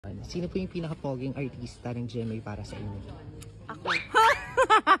Sino po yung pinaka-poging artista ng GMA para sa inyo? Ako.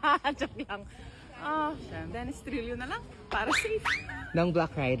 Joke lang. Dennis Trillo na lang. Para safe. Ng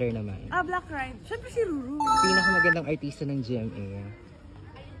Black Rider naman. Black Rider. Siyempre si Ruru. Pinakamagandang artista ng GMA.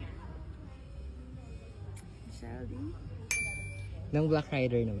 Shelly. Ng Black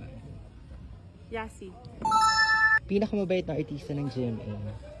Rider naman. Yasi. Pinakamabait na artista ng GMA.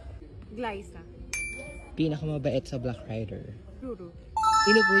 Glyza. Pinakamabait sa Black Rider. Ruru.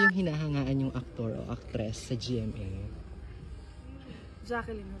 Sino po yung hinahangaan yung aktor o actress sa GMA?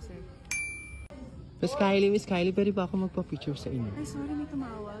 Jacqueline Jose. Miss Kylie, pwede ba ako magpa-picture sa inyo? Ay, sorry, may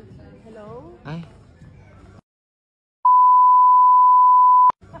tumawag. Hello? Ay.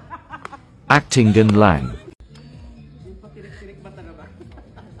 Acting din lang. May patirik mata na ba?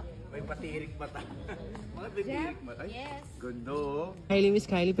 May patirik mata. Mga patirik mata? Yes. Gundo. Miss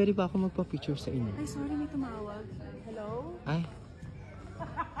Kylie, pwede ba ako magpa-picture sa inyo? Ay, sorry, may tumawag. Hello? Ay.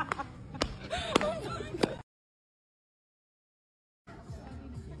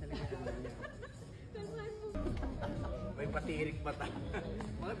 May patirik mata.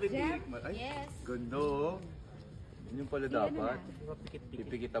 Mga patirik mata? Yes. Gundo. Yun yung pala dapat.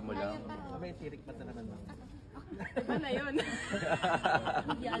 Pipikitan mo lang. May tirik mata naman ba? Iba na yun.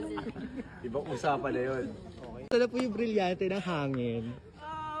 Ibang usapan na yun. Okay. Ito na po yung brilyante ng hangin.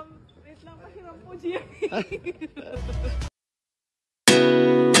 Wait lang, pahiram po, Gia.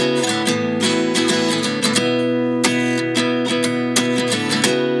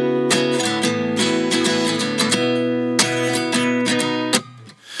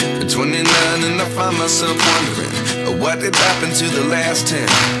 At 29 and I find myself wondering what did happen to the last 10.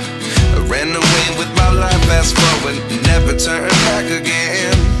 I ran away with my life, fast forward, never turn back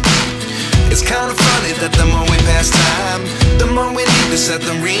again. It's kind of funny that the more we pass time, the more we need to set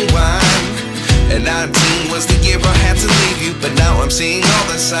the rewind. And 19 was the year I had to leave you, but now I'm seeing all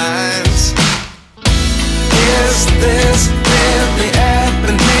the signs. Is this really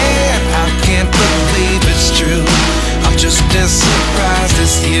happening? I can't believe it's true. I'm just as surprised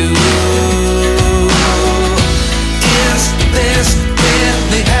as you. Is this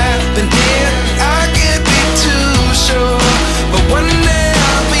really happening? I can't be too sure, but one day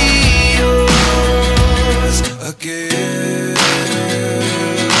I'll be yours again.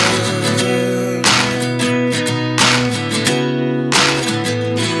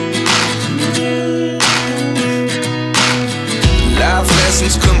 Life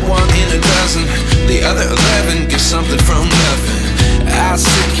lessons come one in a dozen. The other 11 get something from nothing. I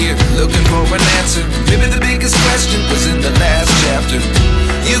sit here looking for an answer. Maybe the biggest question was in the last chapter.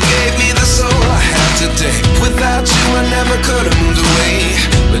 You gave me the soul I have today. Without you I never could have moved away.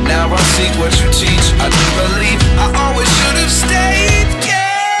 But now I see what you teach. I do believe I always should have stayed.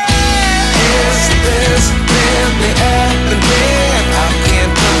 Yeah. Is this really happening? I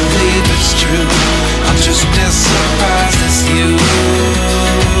can't believe it's true. I'm just as surprised as you.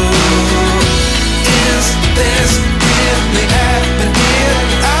 Is this really happening?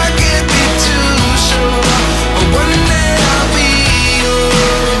 I can't be too sure, but one day I'll be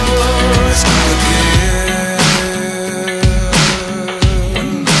yours again.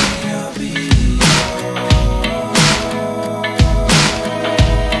 One day I'll be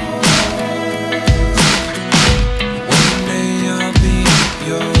One day I'll be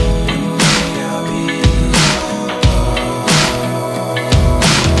yours.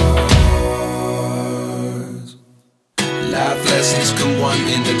 Life lessons come one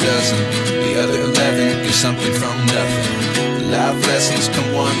in a dozen. The other 11 get something from nothing. Life lessons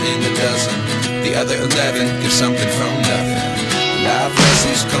come one in a dozen. The other 11 get something from nothing. Life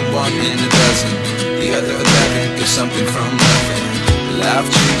lessons come one in a dozen. The other 11 get something from nothing. Life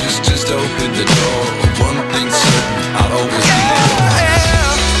changes just open the door. One thing's certain, I'll always be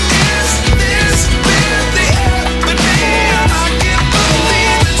yours. Is this really happening? I can't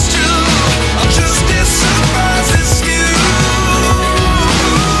believe it's true. I'm just as surprised as you.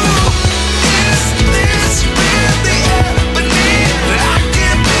 Is this really happening? I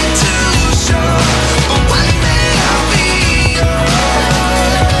can't be too sure, but one day I'll be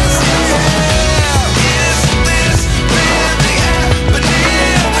yours. Is this really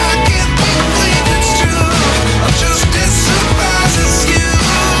happening? I can't believe it's true. I'm just as surprised.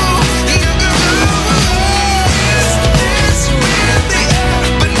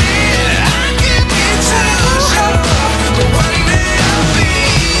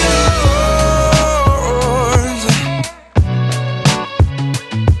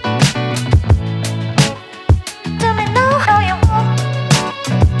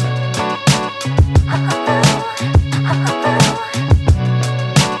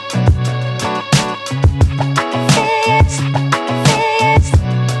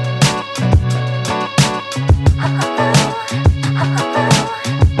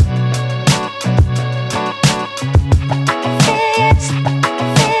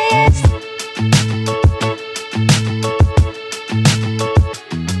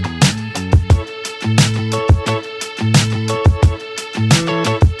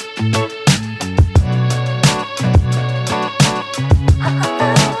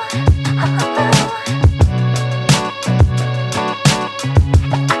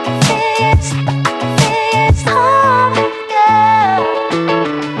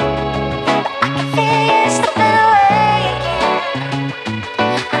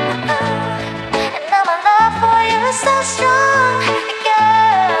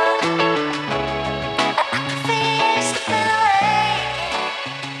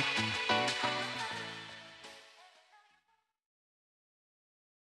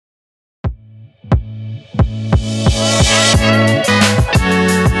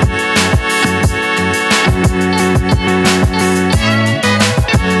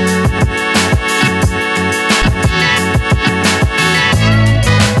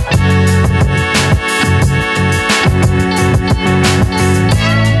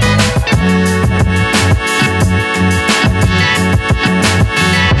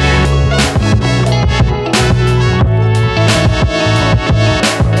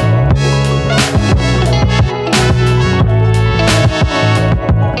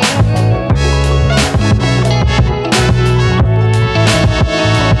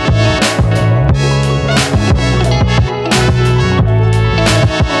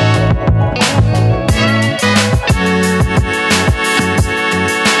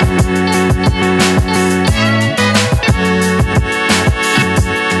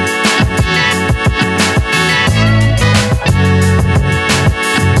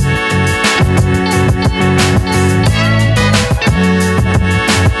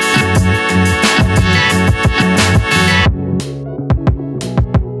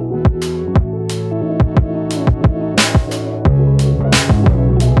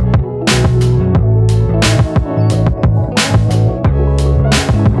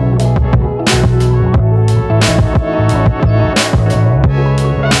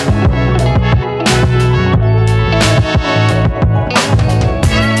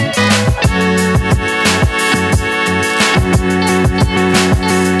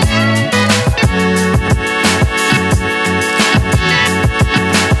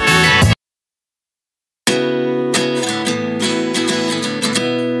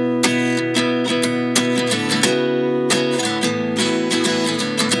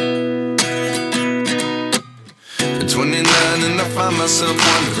 find myself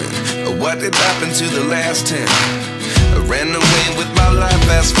wondering, what did happen to the last 10? I ran away with my life,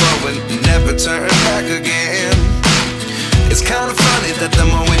 fast forward, never turn back again. It's kind of funny that the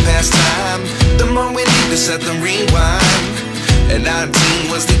more we pass time, the more we need to set them rewind. And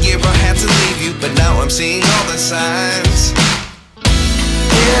 19 was the year I had to leave you, but now I'm seeing all the signs.